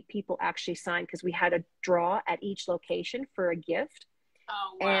 550 people actually signed, because we had a draw at each location for a gift.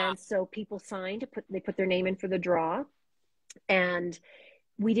 Oh, wow. And so people signed, they put their name in for the draw, and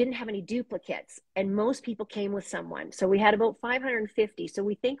we didn't have any duplicates, and most people came with someone. So we had about 550. So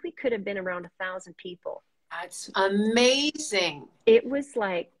we think we could have been around 1,000 people. That's amazing. It was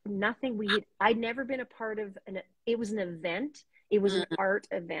like nothing I'd never been a part of. It was an event. It was an art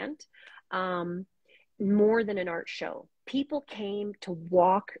event, more than an art show. People came to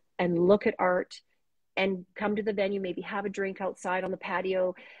walk and look at art and come to the venue, maybe have a drink outside on the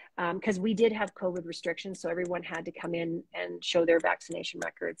patio, because we did have COVID restrictions. So everyone had to come in and show their vaccination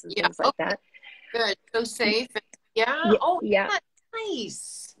records and things like that. Good. So safe. Yeah. Yeah, Oh, yeah, yeah.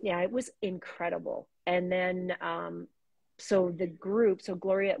 Nice. yeah, it was incredible. And then, so the group, so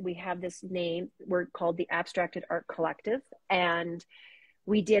Gloria, we have this name, we're called the Abstracted Art Collective. And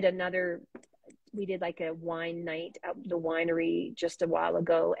we did another, we did like a wine night at the winery just a while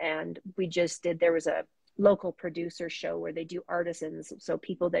ago. And we just did, there was a local producer show where they do artisans. So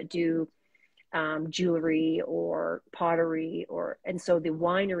people that do jewelry or pottery, or, and so the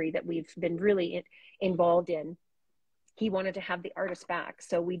winery that we've been really involved in, he wanted to have the artist back.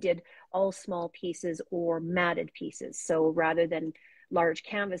 So we did all small pieces or matted pieces. So rather than large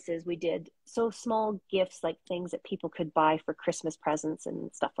canvases, we did so small gifts, like things that people could buy for Christmas presents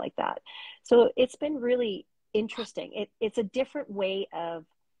and stuff like that. So it's been really interesting. It's a different way of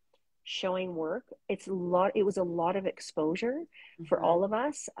showing work. It was a lot of exposure for Mm-hmm. all of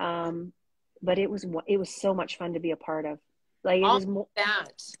us. But it was so much fun to be a part of. Like it I'll was more,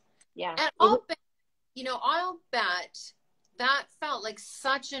 bet. yeah, And it was, I'll bet that felt like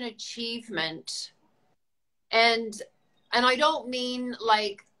such an achievement. And I don't mean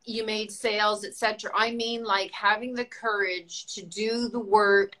like you made sales, etc. I mean like having the courage to do the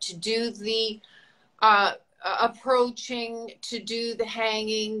work, to do the approaching, to do the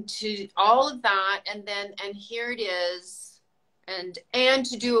hanging, to all of that, and here it is, and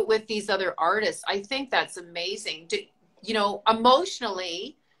to do it with these other artists. I think that's amazing.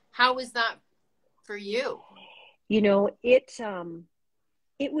 Emotionally, how was that for you? you know, it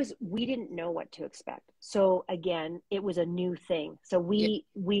was, we didn't know what to expect. So again, it was a new thing. So Yeah,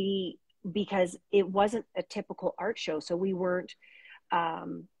 we because it wasn't a typical art show, so we weren't,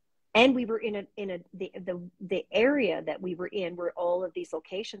 um and we were in a the area that we were in, where all of these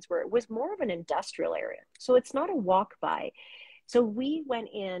locations were, it was more of an industrial area. So it's not a walk by. So we went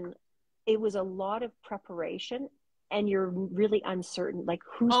in, it was a lot of preparation, and you're really uncertain, like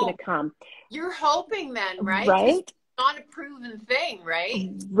who's going oh, to come, you're hoping then, right? Because it's right? not a proven thing, right?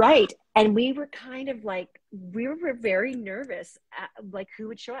 Right. And we were kind of like, we were very nervous at, like, who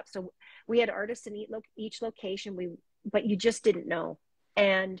would show up. So we had artists in each location. But you just didn't know.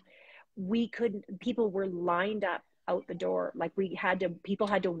 And we couldn't, people were lined up out the door. Like people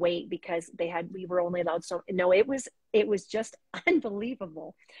had to wait because we were only allowed. So no, it was just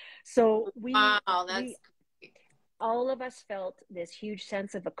unbelievable. So Wow, we, that's all of us felt this huge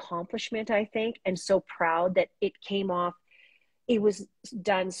sense of accomplishment, I think, and so proud that it came off. It was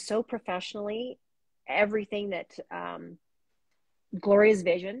done so professionally. Everything that, Gloria's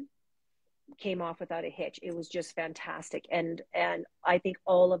vision came off without a hitch. It was just fantastic. And I think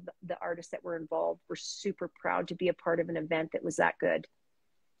all of the artists that were involved were super proud to be a part of an event that was that good,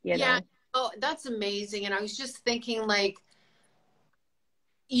 you yeah. know? Oh, that's amazing. And I was just thinking, like,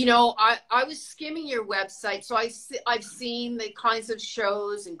 I was skimming your website, so I've seen the kinds of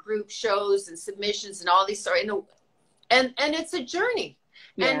shows and group shows and submissions and all these sort, and it's a journey,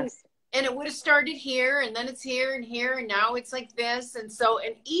 and Yes. it would have started here, and then it's here and here, and now it's like this, and so,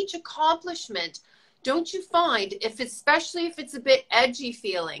 and each accomplishment, don't you find, especially if it's a bit edgy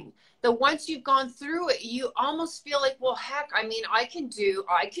feeling, that once you've gone through it, you almost feel like, well, heck, I mean, I can do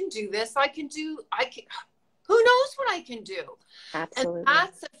this, I can, who knows what I can do. And Absolutely.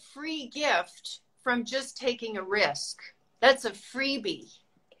 that's a free gift from just taking a risk. That's a freebie.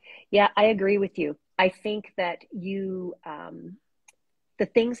 Yeah, I agree with you. I think that the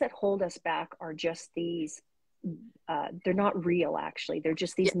things that hold us back are just these, they're not real, actually. They're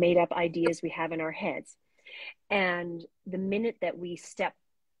just Yeah. these made up ideas we have in our heads. And the minute that we step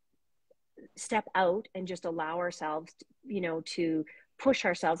out and just allow ourselves to push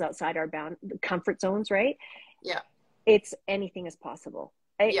ourselves outside our comfort zones, right? Yeah. It's, anything is possible.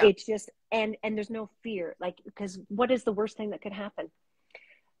 Yeah. It's just, and there's no fear, like, because what is the worst thing that could happen?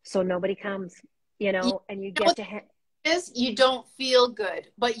 So nobody comes, You and you know get what to it is? You don't feel good,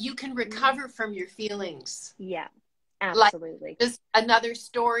 but you can recover from your feelings. yeah, Like absolutely. just another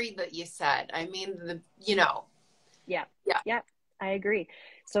story that you said. I mean, Yeah, yeah. yeah, I agree.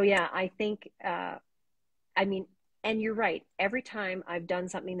 So yeah, I think, I mean, and you're right. Every time I've done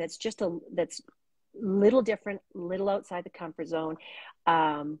something that's little different, little outside the comfort zone,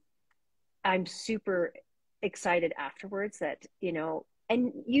 um, I'm super excited afterwards that,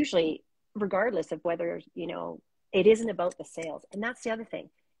 and usually regardless of whether, it isn't about the sales. And that's the other thing.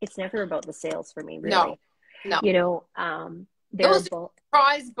 It's never about the sales for me, No, really. no. You know, they're Those are about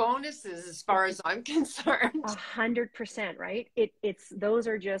prize bonuses as far as I'm concerned. 100%, right? It's, those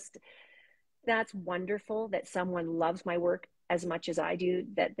are just, that's wonderful that someone loves my work as much as I do,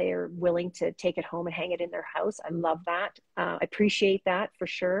 that they're willing to take it home and hang it in their house. I love that. I appreciate that for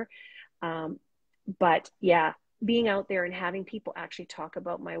sure. Um, but yeah, being out there and having people actually talk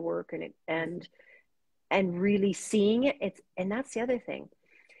about my work and really seeing it, and that's the other thing.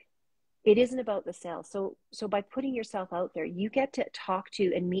 It isn't about the sales. So by putting yourself out there, you get to talk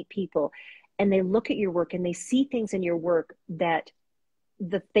to and meet people, and they look at your work and they see things in your work, that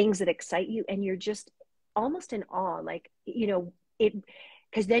the things that excite you, and you're just almost in awe, like, it,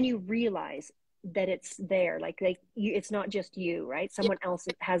 because then you realize that it's there, it's not just you, right? Yeah. Someone else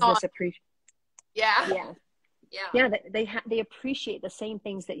has Oh, this appreciation. yeah. Yeah. Yeah. Yeah, they appreciate the same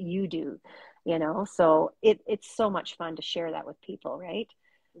things that you do, so it's so much fun to share that with people, right?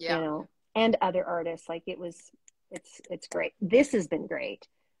 Yeah. And other artists. Like, it's great. This has been great.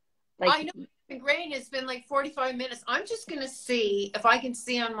 Like, I know it's been great. It's been like 45 minutes. I'm just going to see if I can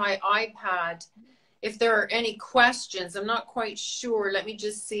see on my iPad if there are any questions. I'm not quite sure. Let me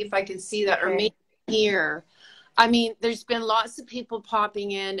just see if I can see that, or okay. maybe here. I mean, there's been lots of people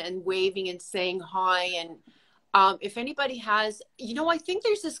popping in and waving and saying hi. And if anybody has, I think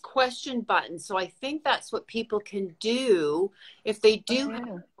there's this question button. So I think that's what people can do if they do have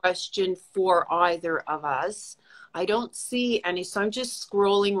a question for either of us. I don't see any, so I'm just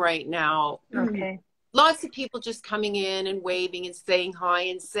scrolling right now. Okay. Lots of people just coming in and waving and saying hi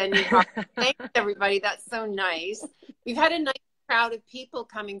and sending hi. Thanks, everybody. That's so nice. We've had a nice crowd of people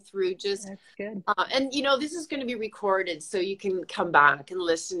coming through. Just That's good. and this is going to be recorded, so you can come back and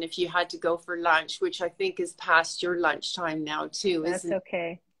listen if you had to go for lunch, which I think is past your lunchtime now too. That's Isn't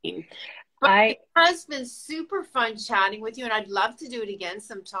okay. it? But it has been super fun chatting with you, and I'd love to do it again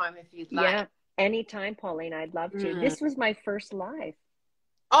sometime if you'd like. Yeah, anytime, Pauline. I'd love to. This was my first live.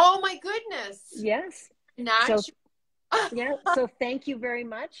 Oh my goodness. Yes. Natural. Yeah, so thank you very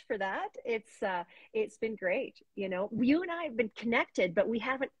much for that. It's been great. You and I have been connected, but we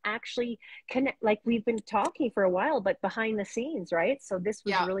haven't actually we've been talking for a while, but behind the scenes, right? So this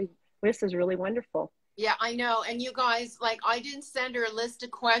was really wonderful. Yeah, I know. And you guys, I didn't send her a list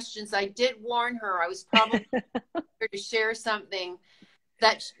of questions. I did warn her. I was probably here to share something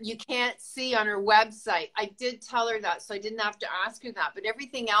that you can't see on her website. I did tell her that, so I didn't have to ask her that. But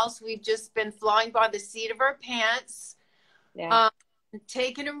everything else, we've just been flying by the seat of our pants,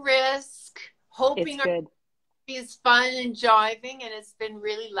 taking a risk, hoping our is fun and jiving, and it's been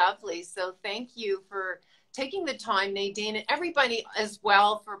really lovely. So thank you for taking the time, Nadine, and everybody as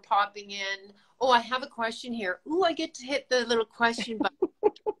well for popping in. Oh, I have a question here. Ooh, I get to hit the little question button.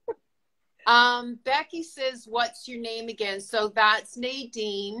 Becky says, what's your name again? So that's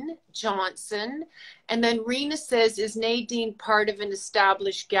Nadine Johnson. And then Rena says, is Nadine part of an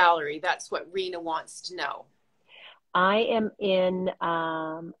established gallery? That's what Rena wants to know. I am in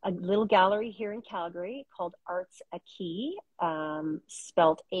a little gallery here in Calgary called Arts Aki,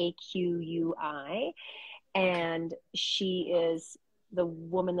 spelled AQUI. And she is, the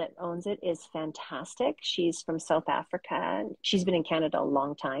woman that owns it is fantastic. She's from South Africa. She's been in Canada a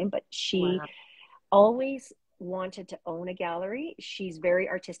long time, but she always wanted to own a gallery. She's very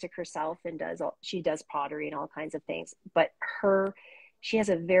artistic herself and she does pottery and all kinds of things. But she has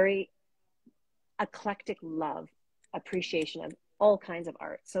a very eclectic appreciation of all kinds of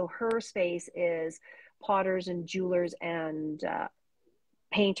art. So her space is potters and jewelers and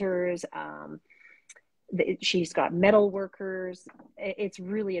painters. She's got metal workers. It's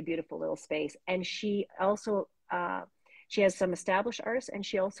really a beautiful little space. And she also, she has some established artists, and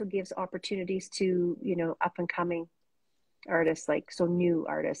she also gives opportunities to, up and coming artists, new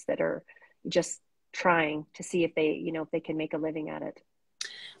artists that are just trying to see if they can make a living at it.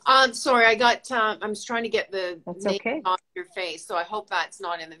 Sorry, I was trying to get the name off your face, so I hope that's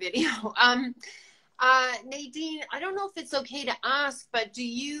not in the video. Nadine, I don't know if it's okay to ask, but do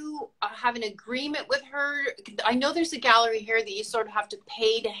you have an agreement with her? I know there's a gallery here that you sort of have to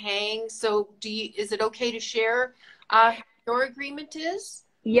pay to hang. So is it okay to share your agreement is?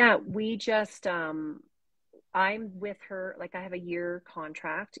 Yeah, we just, I'm with her, I have a year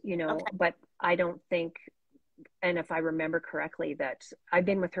contract, but I don't think, and if I remember correctly, that I've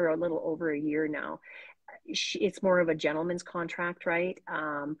been with her a little over a year now. It's more of a gentleman's contract, right?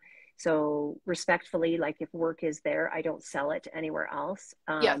 So respectfully, if work is there, I don't sell it anywhere else.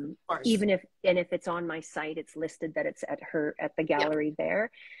 Yeah, of course. Even if it's on my site, it's listed that it's at the gallery there.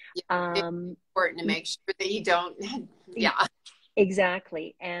 Yeah, it's important to make sure that you don't. Yeah,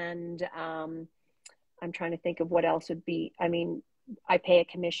 exactly. And I'm trying to think of what else would be. I mean, I pay a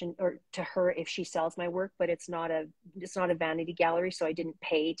commission to her if she sells my work, but it's not a vanity gallery, so I didn't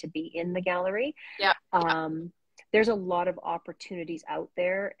pay to be in the gallery. Yeah. There's a lot of opportunities out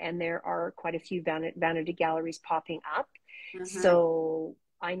there, and there are quite a few vanity galleries popping up. Mm-hmm. So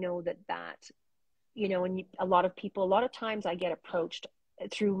I know that, and a lot of times I get approached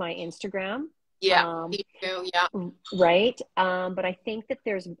through my Instagram Yeah, me too. Yeah. Right. But I think that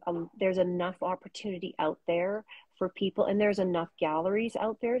there's enough opportunity out there for people, and there's enough galleries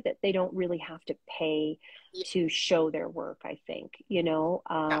out there that they don't really have to pay Yeah. to show their work, I think,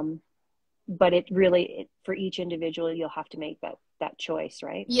 Yeah. but for each individual, you'll have to make that choice,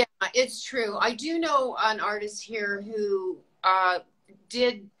 right? Yeah, it's true. I do know an artist here who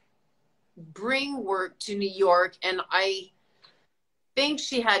did bring work to New York, and I think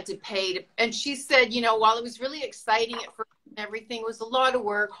she had to pay to, and she said, while it was really exciting at first, everything was a lot of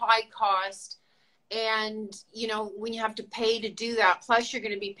work, high cost. And, when you have to pay to do that, plus you're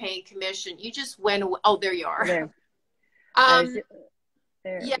going to be paying commission, you just went away. Oh, there you are. There, Um,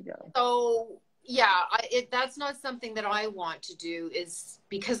 there yeah. we go. So yeah, that's not something that I want to do, is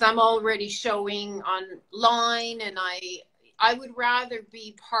because I'm already showing online, and I would rather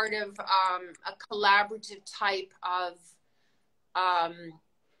be part of a collaborative type of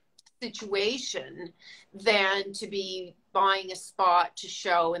situation than to be buying a spot to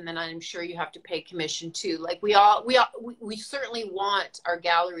show, and then I'm sure you have to pay commission too. Like we certainly want our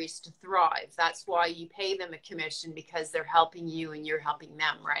galleries to thrive. That's why you pay them a commission, because they're helping you and you're helping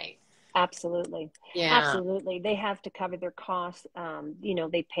them, right? Absolutely. Yeah. Absolutely. They have to cover their costs.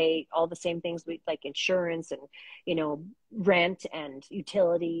 They pay all the same things, like insurance and, rent and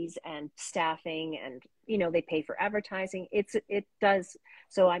utilities and staffing, and, they pay for advertising. It does.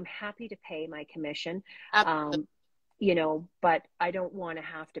 So I'm happy to pay my commission, Absolutely. But I don't want to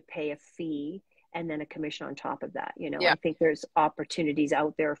have to pay a fee and then a commission on top of that. Yeah. I think there's opportunities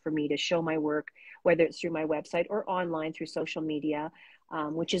out there for me to show my work, whether it's through my website or online through social media,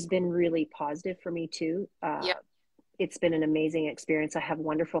 which has been really positive for me too. Yeah. It's been an amazing experience. I have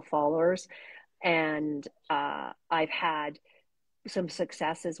wonderful followers, and I've had some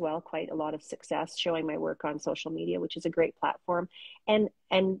success as well, quite a lot of success showing my work on social media, which is a great platform. And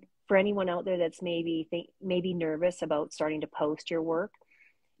for anyone out there that's maybe nervous about starting to post your work,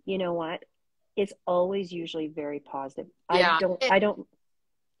 you know what? It's always usually very positive. Yeah. I don't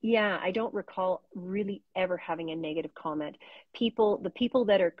recall really ever having a negative comment. The people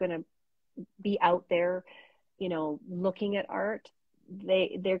that are going to be out there, looking at art,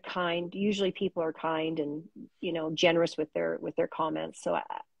 they're kind. Usually people are kind and, generous with their comments. So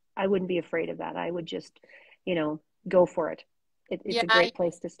I wouldn't be afraid of that. I would just, go for it. It's a great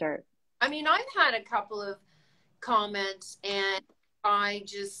place to start. I mean, I've had a couple of comments, and I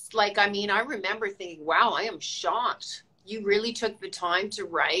remember thinking, wow, I am shocked. You really took the time to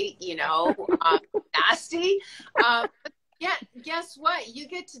write, nasty. Yeah, guess what? You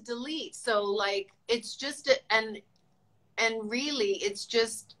get to delete. So it's just, and really, it's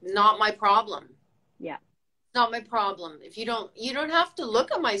just not my problem. Yeah. Not my problem. If you don't have to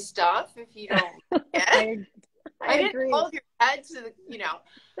look at my stuff if you don't. Yeah. I didn't agree. hold your head to the,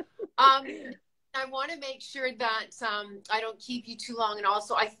 I want to make sure that I don't keep you too long. And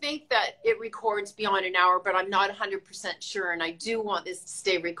also, I think that it records beyond an hour, but I'm not 100% sure. And I do want this to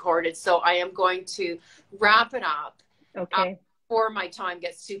stay recorded. So I am going to wrap it up. Okay. Before my time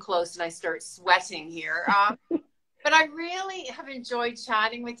gets too close and I start sweating here. But I really have enjoyed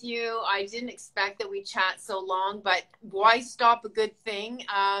chatting with you. I didn't expect that we'd chat so long, but why stop a good thing?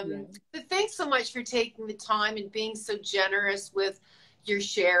 But thanks so much for taking the time and being so generous with your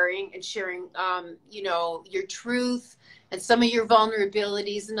sharing, your truth and some of your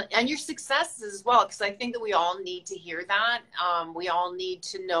vulnerabilities and your successes as well. Because I think that we all need to hear that. We all need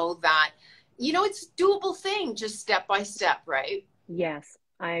to know that, it's a doable thing, just step by step, right? Yes,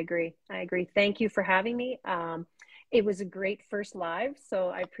 I agree. Thank you for having me. It was a great first live, so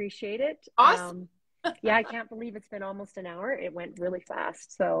I appreciate it. Awesome. Yeah, I can't believe it's been almost an hour. It went really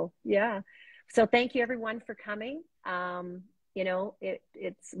fast. So yeah. So thank you everyone for coming.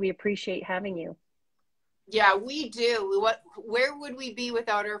 We appreciate having you. Yeah, we do. Where would we be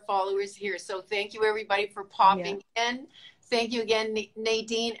without our followers here? So thank you everybody for popping in. Thank you again,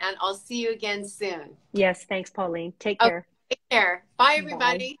 Nadine, and I'll see you again soon. Yes, thanks, Pauline. Take care. Take care. Bye,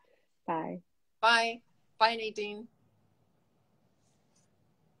 everybody. Bye. Bye. Bye, Nadine.